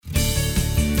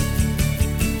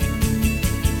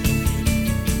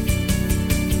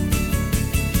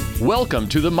Welcome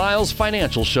to the Miles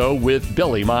Financial Show with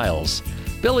Billy Miles.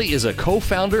 Billy is a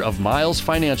co-founder of Miles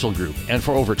Financial Group, and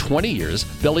for over 20 years,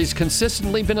 Billy's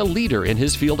consistently been a leader in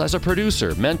his field as a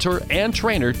producer, mentor, and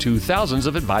trainer to thousands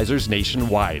of advisors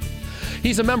nationwide.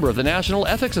 He's a member of the National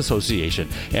Ethics Association,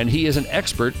 and he is an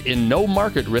expert in no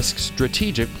market risk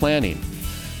strategic planning.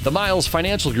 The Miles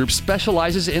Financial Group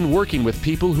specializes in working with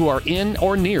people who are in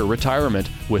or near retirement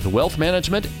with wealth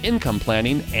management, income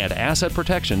planning, and asset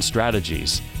protection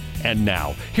strategies. And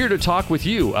now, here to talk with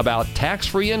you about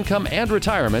tax-free income and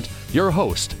retirement, your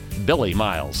host, Billy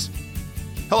Miles.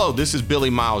 Hello, this is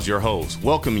Billy Miles, your host,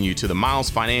 welcoming you to the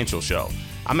Miles Financial Show.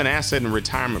 I'm an asset and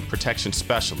retirement protection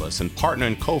specialist and partner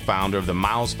and co-founder of the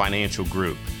Miles Financial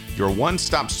Group, your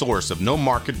one-stop source of no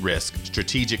market risk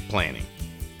strategic planning.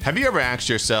 Have you ever asked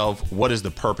yourself, what is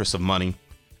the purpose of money?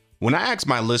 When I ask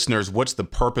my listeners, what's the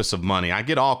purpose of money, I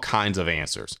get all kinds of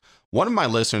answers. One of my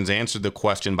listeners answered the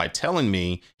question by telling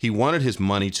me he wanted his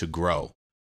money to grow.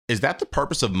 Is that the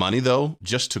purpose of money, though,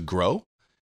 just to grow?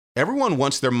 Everyone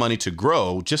wants their money to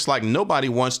grow, just like nobody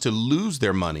wants to lose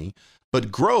their money.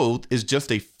 But growth is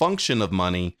just a function of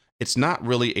money. It's not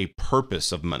really a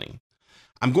purpose of money.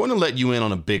 I'm going to let you in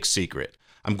on a big secret.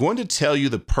 I'm going to tell you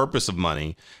the purpose of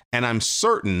money, and I'm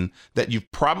certain that you've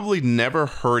probably never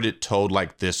heard it told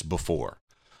like this before.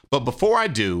 But before I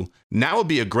do, now would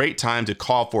be a great time to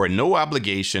call for a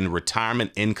no-obligation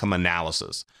retirement income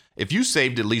analysis. If you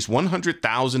saved at least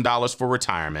 $100,000 for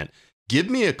retirement, give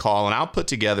me a call and I'll put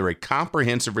together a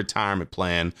comprehensive retirement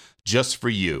plan just for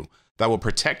you that will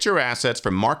protect your assets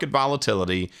from market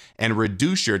volatility and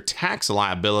reduce your tax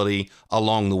liability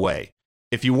along the way.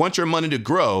 If you want your money to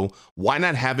grow, why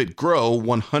not have it grow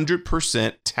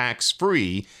 100%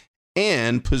 tax-free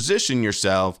and position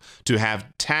yourself to have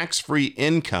tax-free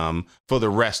income for the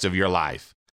rest of your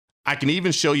life? I can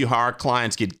even show you how our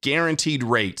clients get guaranteed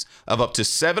rates of up to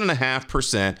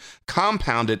 7.5%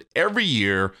 compounded every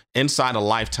year inside a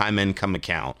lifetime income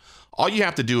account. All you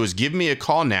have to do is give me a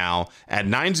call now at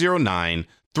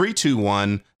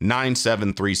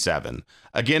 909-321-9737.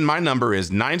 Again, my number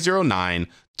is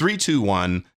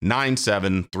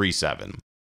 909-321-9737.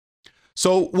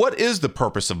 So what is the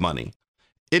purpose of money?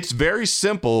 It's very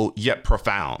simple yet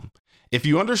profound. If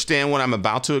you understand what I'm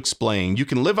about to explain, you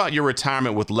can live out your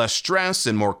retirement with less stress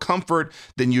and more comfort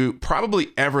than you probably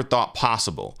ever thought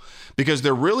possible. Because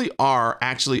there really are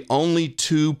actually only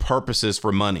two purposes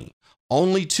for money.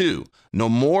 Only two. No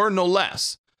more, no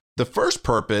less. The first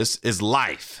purpose is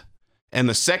life, and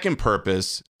the second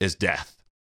purpose is death.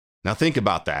 Now think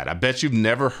about that. I bet you've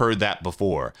never heard that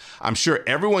before. I'm sure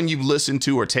everyone you've listened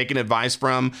to or taken advice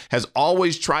from has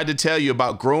always tried to tell you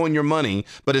about growing your money,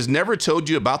 but has never told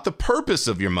you about the purpose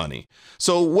of your money.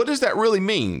 So what does that really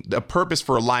mean? A purpose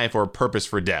for life or a purpose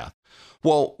for death?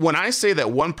 Well, when I say that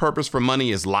one purpose for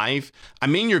money is life, I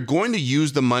mean you're going to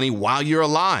use the money while you're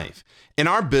alive. In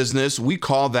our business, we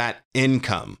call that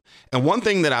income. And one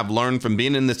thing that I've learned from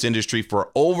being in this industry for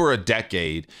over a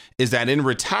decade is that in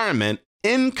retirement,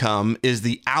 income is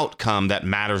the outcome that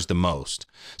matters the most.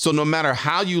 So no matter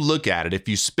how you look at it, if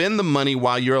you spend the money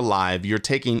while you're alive, you're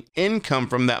taking income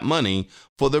from that money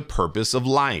for the purpose of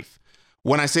life.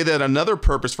 When I say that another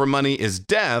purpose for money is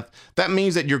death, that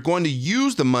means that you're going to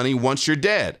use the money once you're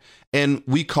dead. And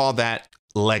we call that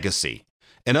legacy.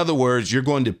 In other words, you're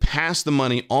going to pass the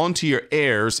money on to your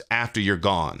heirs after you're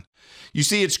gone. You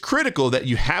see, it's critical that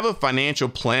you have a financial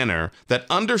planner that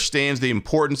understands the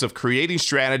importance of creating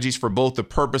strategies for both the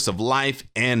purpose of life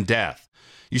and death.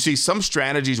 You see, some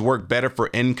strategies work better for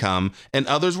income and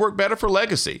others work better for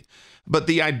legacy. But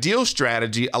the ideal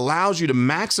strategy allows you to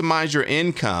maximize your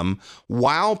income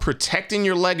while protecting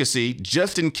your legacy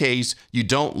just in case you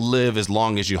don't live as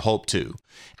long as you hope to.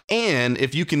 And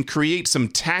if you can create some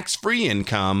tax-free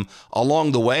income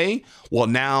along the way, well,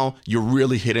 now you're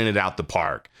really hitting it out the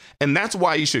park. And that's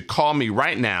why you should call me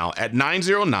right now at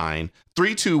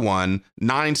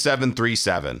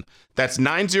 909-321-9737. That's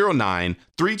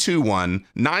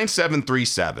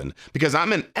 909-321-9737, because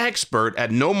I'm an expert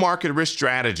at no market risk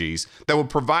strategies that will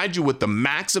provide you with the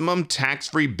maximum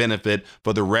tax-free benefit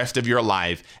for the rest of your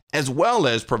life, as well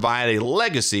as provide a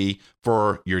legacy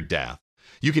for your death.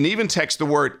 You can even text the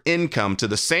word income to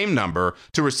the same number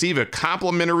to receive a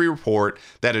complimentary report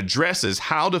that addresses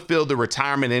how to fill the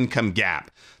retirement income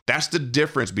gap. That's the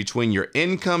difference between your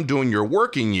income during your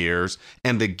working years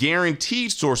and the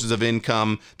guaranteed sources of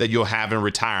income that you'll have in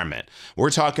retirement.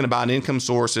 We're talking about income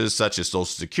sources such as Social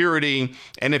Security,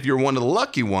 and if you're one of the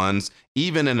lucky ones,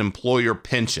 even an employer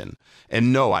pension.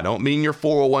 And no, I don't mean your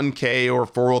 401k or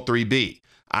 403b.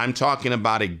 I'm talking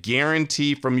about a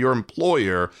guarantee from your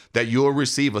employer that you'll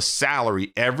receive a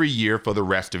salary every year for the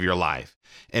rest of your life.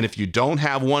 And if you don't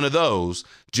have one of those,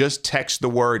 just text the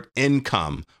word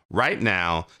income right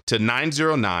now to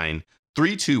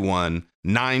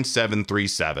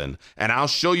 909-321-9737, and I'll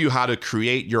show you how to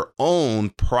create your own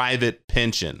private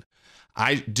pension.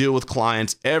 I deal with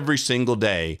clients every single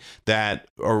day that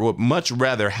would much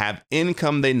rather have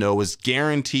income they know is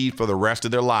guaranteed for the rest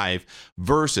of their life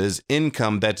versus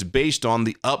income that's based on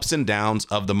the ups and downs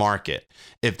of the market.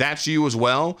 If that's you as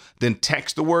well, then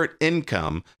text the word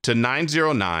income to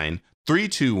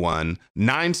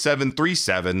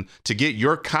 909-321-9737 to get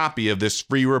your copy of this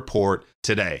free report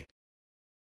today.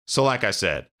 So like I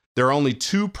said, there are only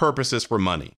two purposes for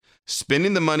money: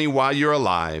 spending the money while you're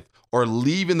alive or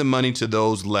leaving the money to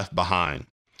those left behind.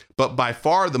 But by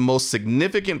far the most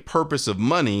significant purpose of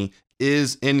money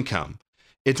is income.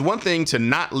 It's one thing to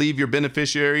not leave your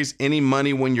beneficiaries any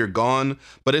money when you're gone,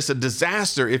 but it's a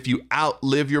disaster if you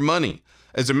outlive your money.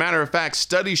 As a matter of fact,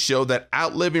 studies show that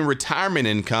outliving retirement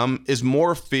income is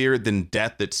more feared than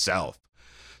death itself.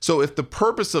 So if the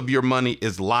purpose of your money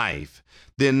is life,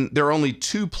 then there are only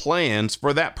two plans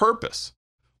for that purpose.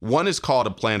 One is called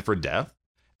a plan for death,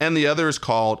 and the other is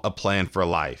called a plan for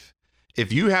life.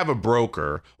 If you have a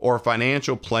broker or a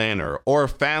financial planner or a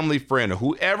family friend or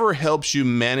whoever helps you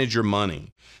manage your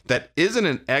money that isn't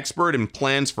an expert in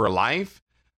plans for life,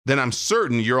 then I'm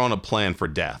certain you're on a plan for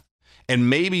death. And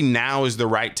maybe now is the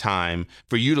right time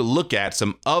for you to look at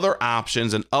some other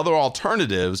options and other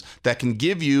alternatives that can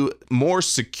give you more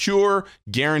secure,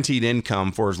 guaranteed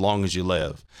income for as long as you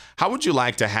live. How would you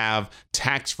like to have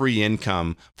tax-free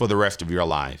income for the rest of your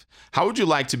life? How would you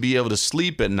like to be able to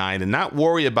sleep at night and not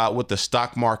worry about what the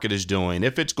stock market is doing,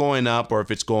 if it's going up or if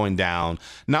it's going down,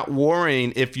 not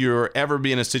worrying if you're ever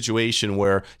be in a situation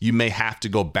where you may have to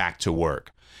go back to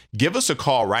work? Give us a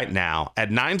call right now at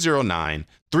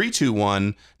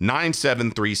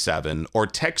 909-321-9737 or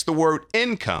text the word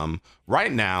income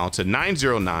right now to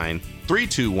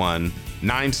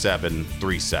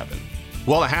 909-321-9737.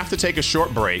 Well, I have to take a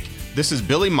short break. This is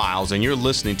Billy Miles, and you're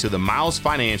listening to the Miles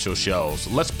Financial Show.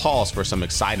 So let's pause for some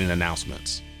exciting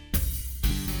announcements.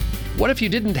 What if you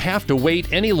didn't have to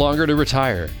wait any longer to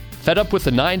retire? Fed up with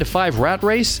the 9-to-5 rat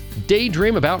race?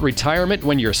 Daydream about retirement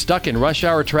when you're stuck in rush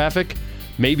hour traffic?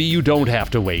 Maybe you don't have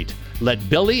to wait. Let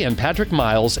Billy and Patrick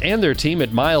Miles and their team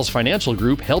at Miles Financial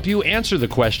Group help you answer the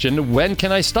question, when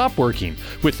can I stop working?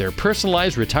 With their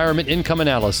personalized retirement income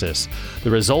analysis. The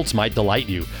results might delight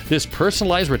you. This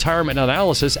personalized retirement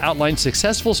analysis outlines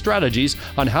successful strategies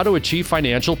on how to achieve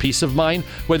financial peace of mind,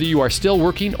 whether you are still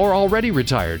working or already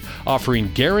retired,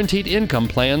 offering guaranteed income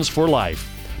plans for life.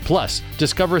 Plus,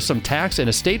 discover some tax and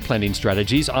estate planning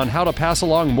strategies on how to pass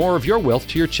along more of your wealth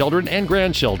to your children and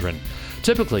grandchildren.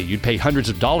 Typically, you'd pay hundreds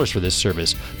of dollars for this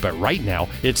service, but right now,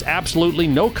 it's absolutely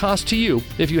no cost to you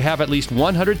if you have at least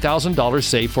 $100,000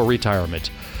 saved for retirement.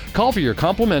 Call for your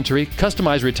complimentary,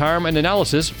 customized retirement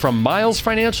analysis from Miles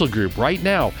Financial Group right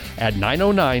now at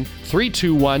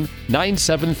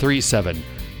 909-321-9737.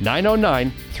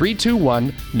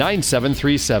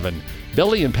 909-321-9737.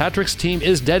 Billy and Patrick's team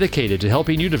is dedicated to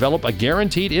helping you develop a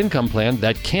guaranteed income plan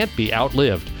that can't be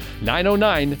outlived.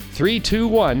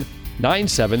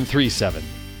 909-321-9737.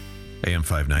 AM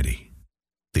 590,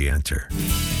 The Answer.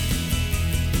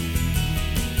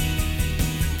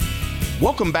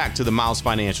 Welcome back to the Miles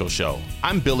Financial Show.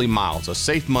 I'm Billy Miles, a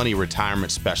safe money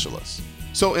retirement specialist.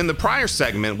 So in the prior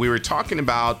segment, we were talking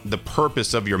about the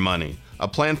purpose of your money, a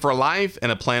plan for life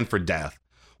and a plan for death.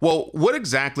 Well, what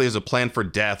exactly is a plan for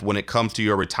death when it comes to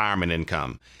your retirement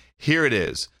income? Here it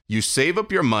is. You save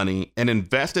up your money and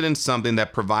invest it in something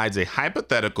that provides a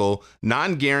hypothetical,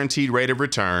 non-guaranteed rate of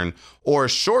return or a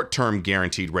short-term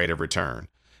guaranteed rate of return.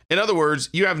 In other words,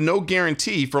 you have no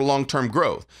guarantee for long-term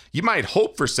growth. You might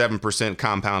hope for 7%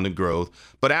 compounded growth,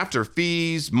 but after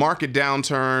fees, market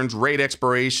downturns, rate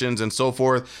expirations, and so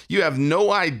forth, you have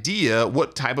no idea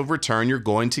what type of return you're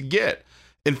going to get.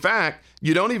 In fact,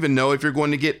 you don't even know if you're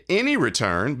going to get any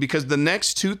return because the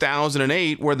next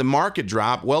 2008, where the market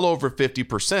dropped well over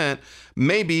 50%,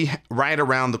 may be right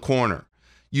around the corner.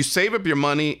 You save up your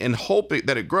money and hope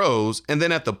that it grows, and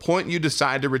then at the point you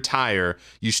decide to retire,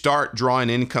 you start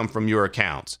drawing income from your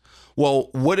accounts. Well,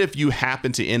 what if you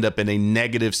happen to end up in a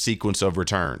negative sequence of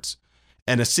returns?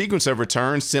 And a sequence of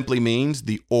returns simply means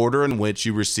the order in which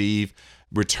you receive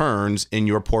returns in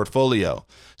your portfolio.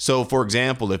 So for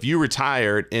example, if you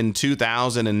retired in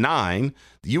 2009,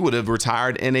 you would have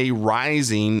retired in a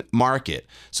rising market.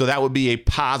 So that would be a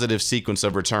positive sequence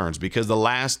of returns because the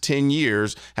last 10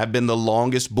 years have been the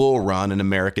longest bull run in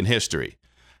American history.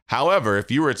 However, if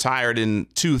you retired in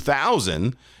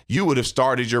 2000, you would have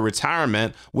started your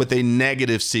retirement with a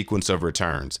negative sequence of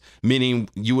returns, meaning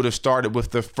you would have started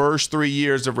with the first 3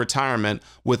 years of retirement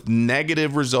with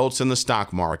negative results in the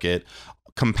stock market,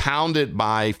 compounded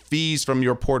by fees from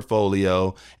your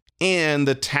portfolio and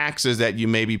the taxes that you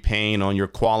may be paying on your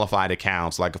qualified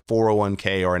accounts like a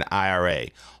 401k or an IRA.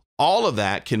 All of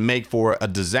that can make for a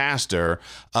disaster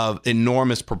of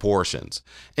enormous proportions.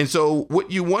 And so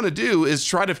what you want to do is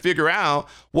try to figure out,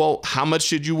 well, how much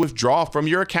should you withdraw from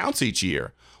your accounts each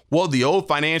year? Well, the old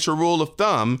financial rule of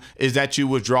thumb is that you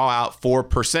withdraw out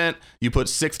 4%, you put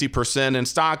 60% in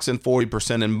stocks and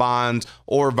 40% in bonds,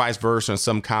 or vice versa,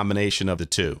 some combination of the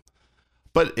two.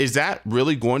 But is that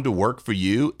really going to work for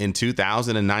you in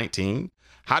 2019?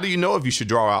 How do you know if you should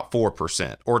draw out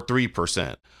 4% or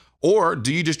 3%? Or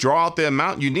do you just draw out the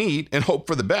amount you need and hope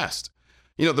for the best?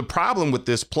 You know, the problem with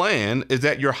this plan is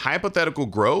that your hypothetical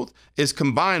growth is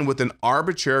combined with an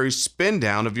arbitrary spend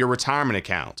down of your retirement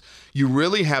account. You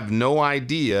really have no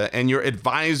idea, and your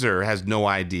advisor has no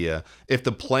idea if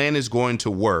the plan is going to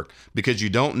work because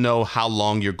you don't know how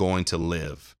long you're going to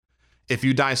live. If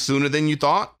you die sooner than you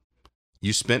thought,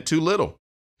 you spent too little.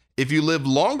 If you live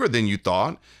longer than you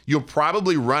thought, you'll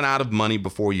probably run out of money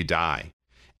before you die.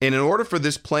 And in order for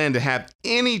this plan to have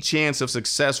any chance of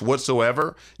success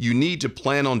whatsoever, you need to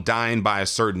plan on dying by a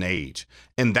certain age.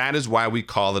 And that is why we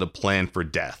call it a plan for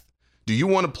death. Do you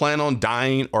want to plan on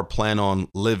dying or plan on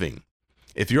living?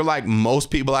 If you're like most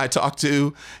people I talk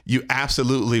to, you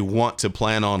absolutely want to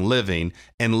plan on living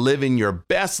and living your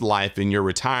best life in your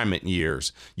retirement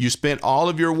years. You spent all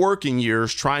of your working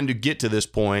years trying to get to this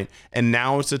point, and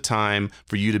now it's a time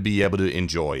for you to be able to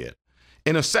enjoy it.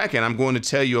 In a second, I'm going to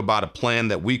tell you about a plan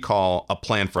that we call a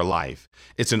plan for life.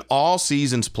 It's an all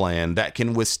seasons plan that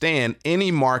can withstand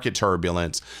any market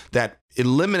turbulence, that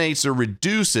eliminates or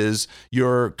reduces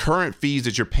your current fees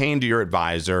that you're paying to your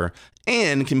advisor,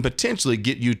 and can potentially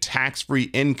get you tax-free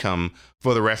income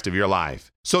for the rest of your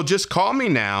life. So just call me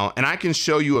now and I can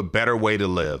show you a better way to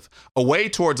live, a way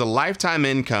towards a lifetime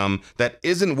income that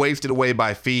isn't wasted away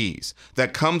by fees,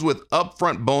 that comes with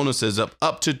upfront bonuses of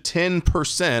up to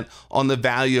 10% on the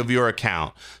value of your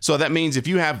account. So that means if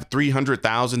you have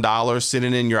 $300,000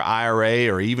 sitting in your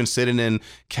IRA or even sitting in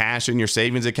cash in your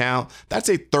savings account, that's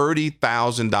a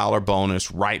 $30,000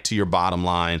 bonus right to your bottom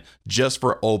line just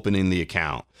for opening the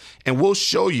account. And we'll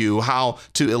show you how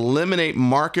to eliminate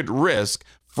market risk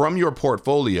from your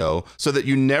portfolio so that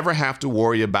you never have to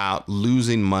worry about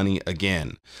losing money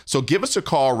again. So give us a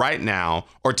call right now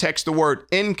or text the word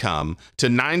income to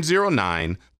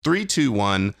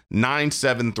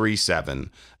 909-321-9737.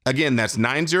 Again, that's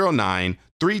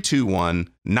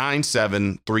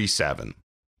 909-321-9737.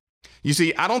 You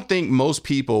see, I don't think most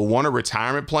people want a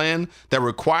retirement plan that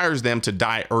requires them to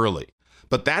die early.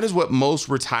 But that is what most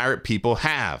retired people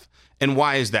have. And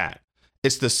why is that?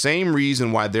 It's the same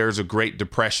reason why there's a Great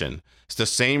Depression. It's the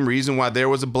same reason why there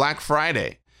was a Black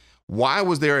Friday. Why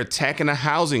was there a tech and a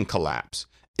housing collapse?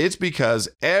 It's because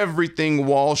everything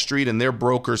Wall Street and their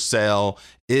brokers sell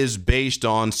is based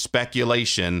on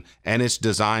speculation, and it's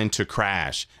designed to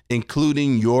crash,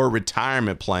 including your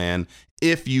retirement plan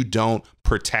if you don't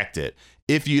protect it,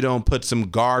 if you don't put some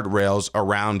guardrails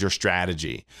around your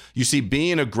strategy. You see,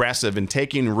 being aggressive and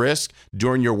taking risk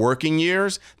during your working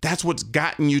years, that's what's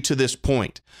gotten you to this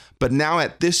point. But now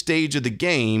at this stage of the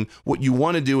game, what you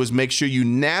want to do is make sure you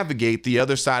navigate the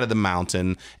other side of the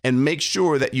mountain and make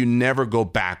sure that you never go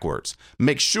backwards.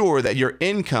 Make sure that your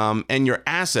income and your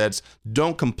assets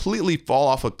don't completely fall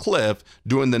off a cliff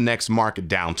during the next market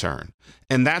downturn.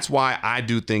 And that's why I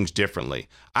do things differently.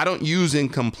 I don't use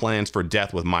income plans for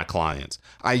death with my clients.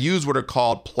 I use what are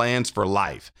called plans for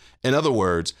life. In other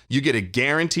words, you get a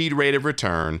guaranteed rate of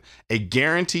return, a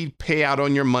guaranteed payout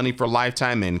on your money for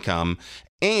lifetime income,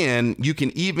 and you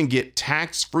can even get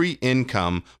tax-free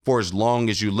income for as long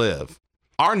as you live.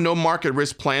 Our no market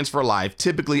risk plans for life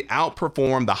typically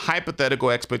outperform the hypothetical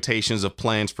expectations of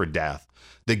plans for death.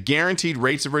 The guaranteed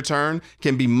rates of return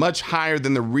can be much higher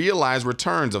than the realized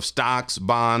returns of stocks,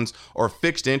 bonds, or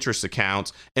fixed interest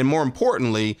accounts. And more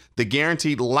importantly, the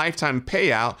guaranteed lifetime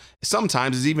payout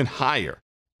sometimes is even higher.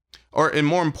 And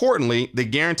more importantly, the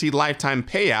guaranteed lifetime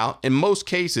payout in most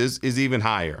cases is even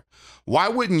higher. Why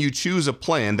wouldn't you choose a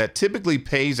plan that typically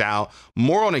pays out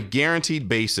more on a guaranteed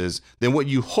basis than what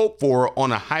you hope for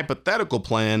on a hypothetical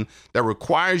plan that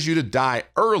requires you to die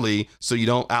early so you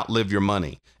don't outlive your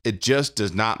money? It just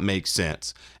does not make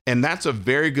sense. And that's a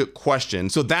very good question.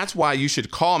 So that's why you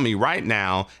should call me right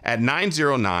now at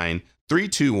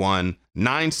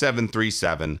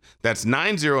 909-321-9737. That's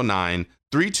 909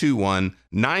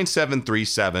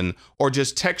 321-9737, or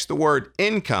just text the word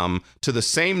income to the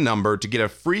same number to get a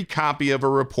free copy of a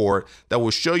report that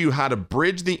will show you how to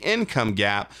bridge the income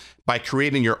gap by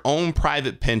creating your own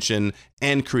private pension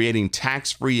and creating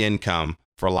tax-free income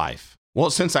for life. Well,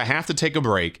 since I have to take a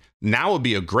break, now would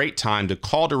be a great time to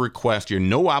call to request your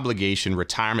no-obligation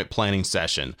retirement planning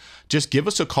session. Just give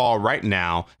us a call right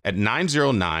now at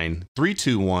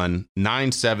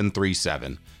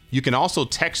 909-321-9737. You can also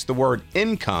text the word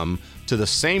income to the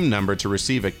same number to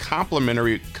receive a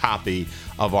complimentary copy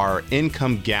of our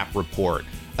income gap report.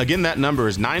 Again, that number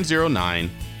is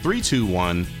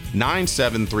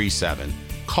 909-321-9737.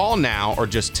 Call now or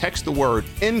just text the word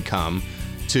income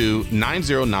to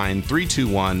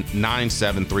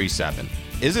 909-321-9737.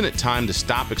 Isn't it time to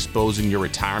stop exposing your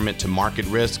retirement to market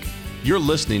risk? You're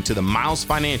listening to the Miles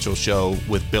Financial Show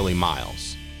with Billy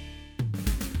Miles.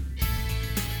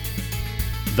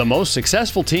 The most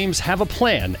successful teams have a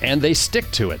plan and they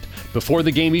stick to it. Before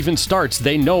the game even starts,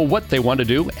 they know what they want to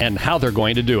do and how they're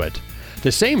going to do it.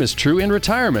 The same is true in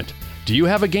retirement. Do you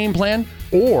have a game plan,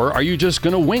 or are you just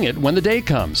going to wing it when the day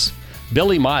comes?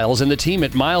 Billy Miles and the team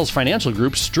at Miles Financial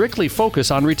Group strictly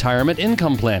focus on retirement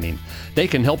income planning. They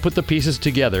can help put the pieces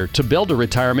together to build a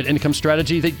retirement income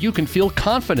strategy that you can feel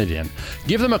confident in.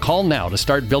 Give them a call now to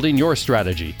start building your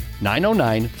strategy.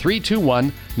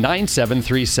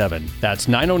 909-321-9737. That's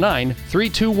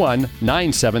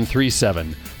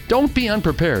 909-321-9737. Don't be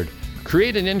unprepared.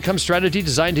 Create an income strategy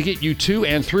designed to get you to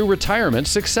and through retirement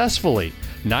successfully.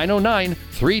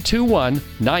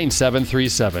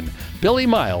 909-321-9737. Billy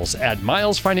Miles at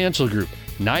Miles Financial Group.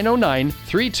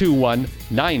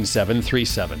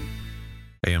 909-321-9737.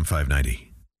 AM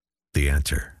 590, The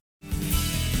Answer.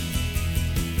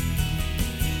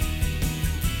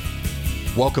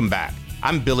 Welcome back.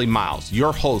 I'm Billy Miles,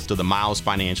 your host of the Miles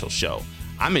Financial Show.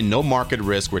 I'm a no market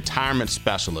risk retirement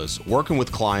specialist working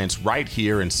with clients right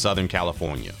here in Southern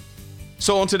California.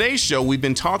 So on today's show, we've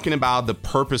been talking about the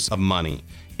purpose of money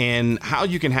and how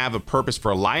you can have a purpose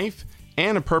for life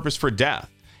and a purpose for death.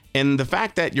 And the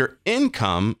fact that your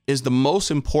income is the most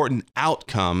important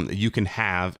outcome that you can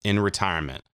have in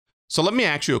retirement. So let me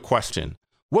ask you a question.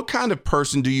 What kind of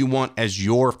person do you want as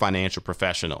your financial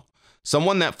professional?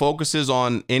 Someone that focuses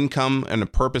on income and a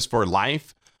purpose for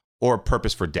life, or a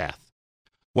purpose for death?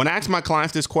 When I ask my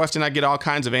clients this question, I get all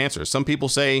kinds of answers. Some people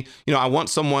say, I want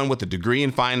someone with a degree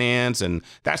in finance, and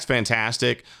that's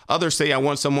fantastic. Others say, I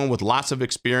want someone with lots of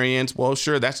experience. Well,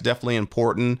 sure, that's definitely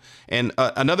important. And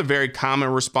another very common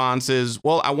response is,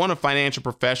 well, I want a financial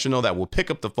professional that will pick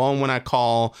up the phone when I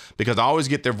call, because I always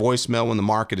get their voicemail when the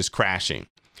market is crashing.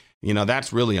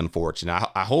 That's really unfortunate.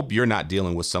 I hope you're not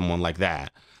dealing with someone like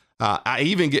that. I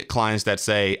even get clients that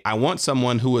say, I want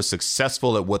someone who is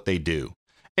successful at what they do.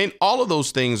 And all of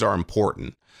those things are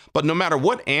important. But no matter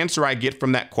what answer I get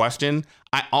from that question,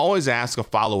 I always ask a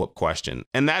follow-up question.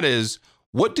 And that is,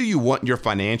 what do you want your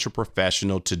financial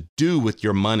professional to do with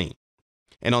your money?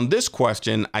 And on this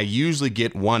question, I usually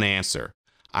get one answer.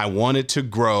 I want it to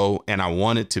grow and I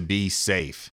want it to be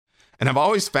safe. And I've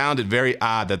always found it very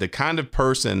odd that the kind of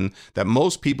person that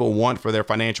most people want for their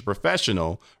financial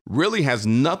professional really has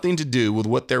nothing to do with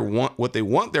what they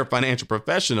want their financial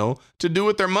professional to do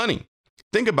with their money.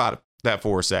 Think about that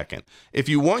for a second. If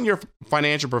you want your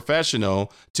financial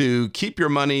professional to keep your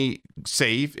money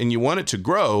safe and you want it to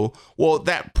grow, well,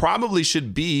 that probably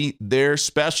should be their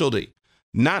specialty,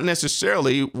 not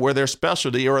necessarily where their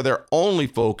specialty or their only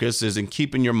focus is in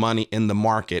keeping your money in the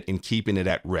market and keeping it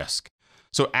at risk.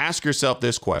 So ask yourself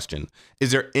this question.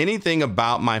 Is there anything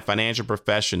about my financial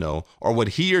professional or what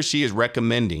he or she is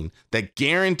recommending that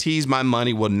guarantees my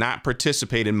money will not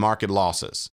participate in market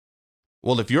losses?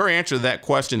 Well, if your answer to that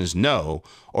question is no,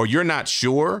 or you're not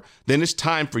sure, then it's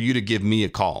time for you to give me a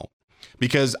call,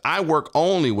 because I work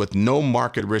only with no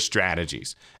market risk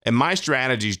strategies, and my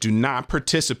strategies do not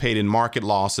participate in market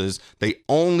losses. They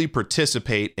only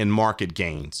participate in market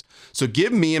gains. So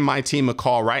give me and my team a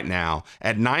call right now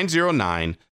at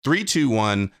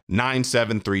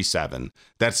 909-321-9737.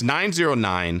 That's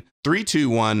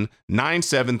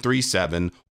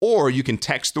 909-321-9737. Or you can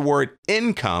text the word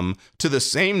income to the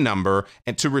same number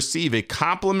and to receive a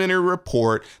complimentary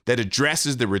report that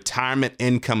addresses the retirement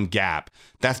income gap.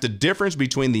 That's the difference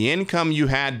between the income you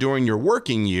had during your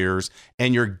working years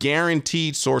and your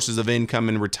guaranteed sources of income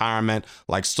in retirement,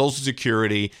 like Social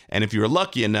Security, and if you're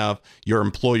lucky enough, your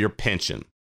employer pension.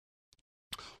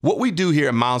 What we do here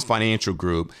at Miles Financial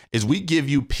Group is we give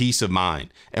you peace of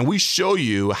mind, and we show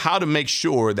you how to make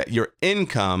sure that your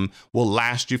income will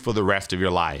last you for the rest of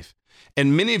your life.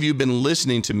 And many of you have been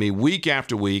listening to me week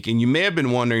after week, and you may have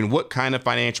been wondering what kind of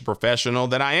financial professional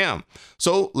that I am.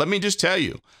 So let me just tell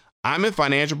you, I'm a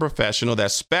financial professional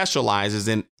that specializes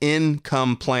in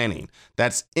income planning.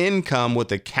 That's income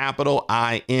with a capital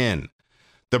I-N.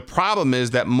 The problem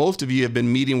is that most of you have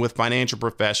been meeting with financial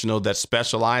professionals that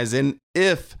specialize in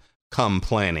if-come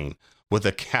planning with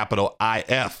a capital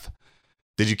I-F.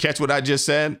 Did you catch what I just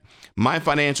said? My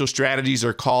financial strategies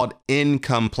are called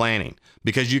income planning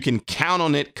because you can count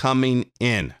on it coming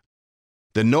in.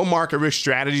 The no market risk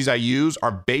strategies I use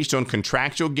are based on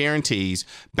contractual guarantees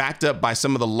backed up by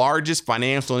some of the largest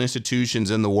financial institutions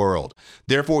in the world.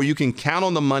 Therefore, you can count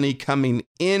on the money coming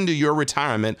into your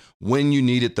retirement when you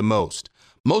need it the most.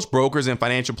 Most brokers and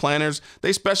financial planners,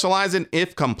 they specialize in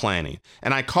if-come planning.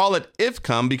 And I call it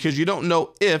if-come because you don't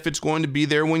know if it's going to be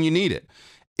there when you need it.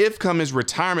 If-come is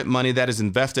retirement money that is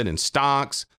invested in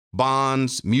stocks,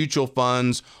 bonds, mutual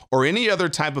funds, or any other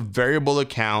type of variable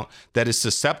account that is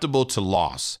susceptible to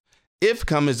loss.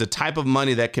 If-come is a type of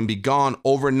money that can be gone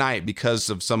overnight because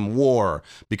of some war,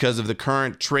 because of the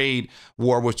current trade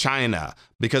war with China,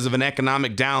 because of an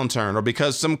economic downturn, or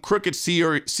because some crooked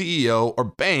CEO or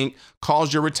bank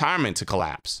caused your retirement to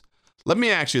collapse. Let me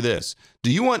ask you this.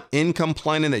 Do you want income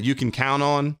planning that you can count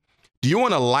on? Do you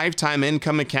want a lifetime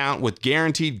income account with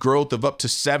guaranteed growth of up to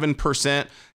 7%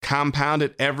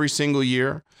 compounded every single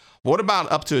year? What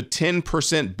about up to a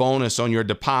 10% bonus on your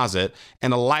deposit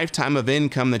and a lifetime of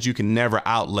income that you can never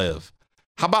outlive?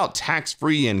 How about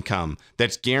tax-free income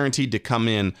that's guaranteed to come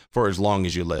in for as long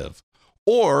as you live?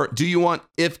 Or do you want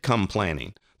if-come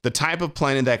planning? The type of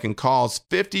planning that can cause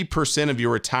 50% of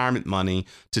your retirement money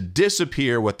to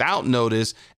disappear without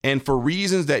notice and for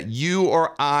reasons that you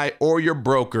or I or your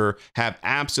broker have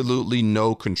absolutely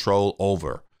no control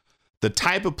over. The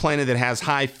type of planning that has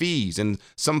high fees and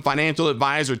some financial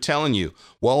advisor telling you,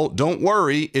 well, don't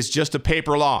worry, it's just a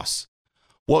paper loss.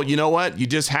 Well, you know what? You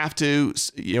just have to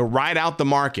ride out the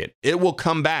market. It will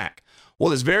come back.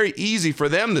 Well, it's very easy for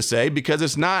them to say because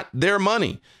it's not their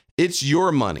money. It's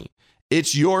your money.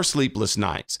 It's your sleepless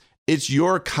nights. It's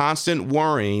your constant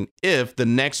worrying if the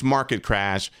next market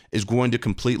crash is going to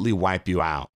completely wipe you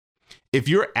out. If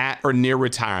you're at or near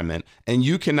retirement and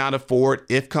you cannot afford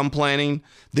if-come planning,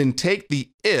 then take the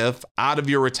if out of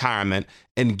your retirement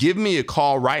and give me a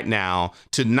call right now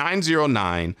to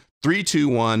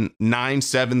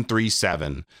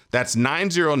 909-321-9737. That's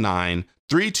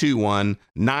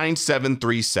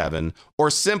 909-321-9737, or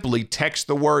simply text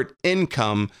the word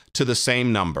income to the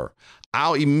same number.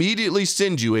 I'll immediately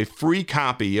send you a free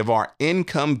copy of our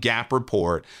income gap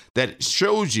report that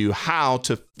shows you how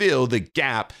to fill the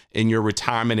gap in your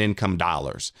retirement income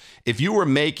dollars. If you were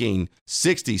making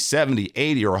 $60, $70,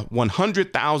 $80, or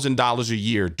 $100,000 a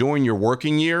year during your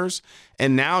working years,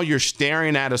 and now you're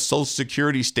staring at a Social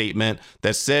Security statement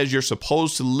that says you're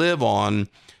supposed to live on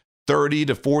 $30,000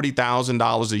 to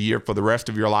 $40,000 a year for the rest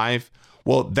of your life,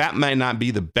 well, that may not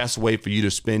be the best way for you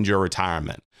to spend your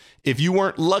retirement. If you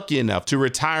weren't lucky enough to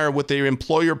retire with their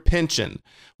employer pension,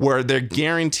 where they're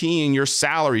guaranteeing your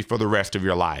salary for the rest of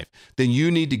your life, then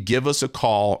you need to give us a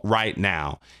call right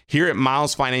now. Here at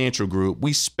Miles Financial Group,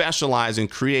 we specialize in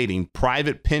creating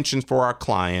private pensions for our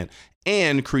client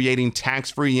and creating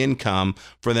tax-free income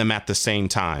for them at the same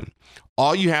time.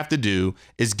 All you have to do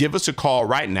is give us a call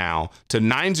right now to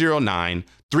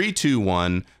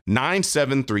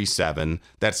 909-321-9737.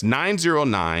 That's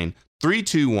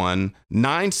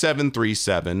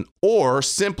 909-321-9737, or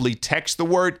simply text the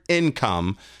word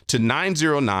income to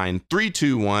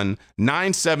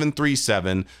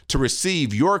 909-321-9737 to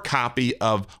receive your copy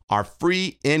of our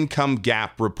free income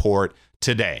gap report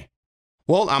today.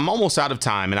 Well, I'm almost out of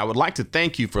time, and I would like to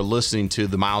thank you for listening to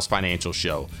the Miles Financial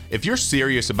Show. If you're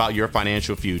serious about your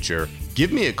financial future,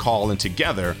 give me a call, and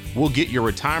together we'll get your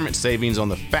retirement savings on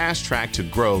the fast track to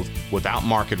growth without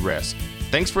market risk.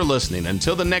 Thanks for listening.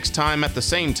 Until the next time at the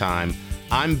same time,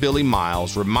 I'm Billy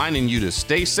Miles, reminding you to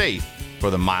stay safe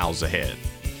for the miles ahead.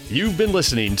 You've been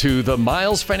listening to the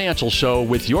Miles Financial Show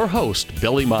with your host,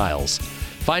 Billy Miles.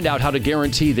 Find out how to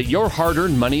guarantee that your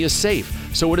hard-earned money is safe,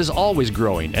 so it is always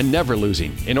growing and never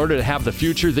losing, in order to have the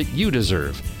future that you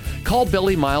deserve. Call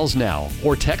Billy Miles now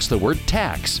or text the word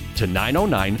tax to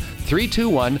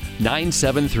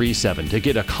 909-321-9737 to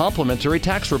get a complimentary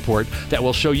tax report that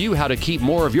will show you how to keep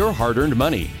more of your hard-earned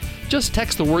money. Just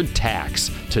text the word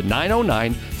tax to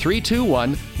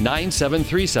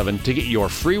 909-321-9737 to get your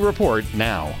free report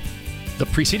now. The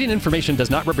preceding information does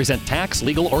not represent tax,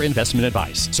 legal, or investment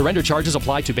advice. Surrender charges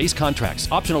apply to base contracts.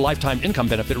 Optional lifetime income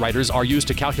benefit riders are used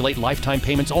to calculate lifetime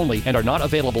payments only and are not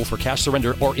available for cash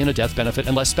surrender or in a death benefit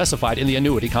unless specified in the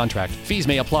annuity contract. Fees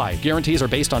may apply. Guarantees are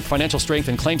based on financial strength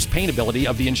and claims paying ability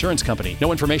of the insurance company.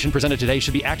 No information presented today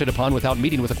should be acted upon without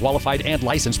meeting with a qualified and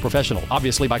licensed professional.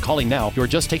 Obviously, by calling now, you are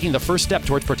just taking the first step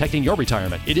towards protecting your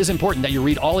retirement. It is important that you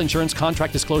read all insurance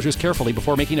contract disclosures carefully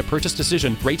before making a purchase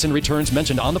decision. Rates and returns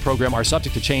mentioned on the program are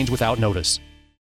subject to change without notice.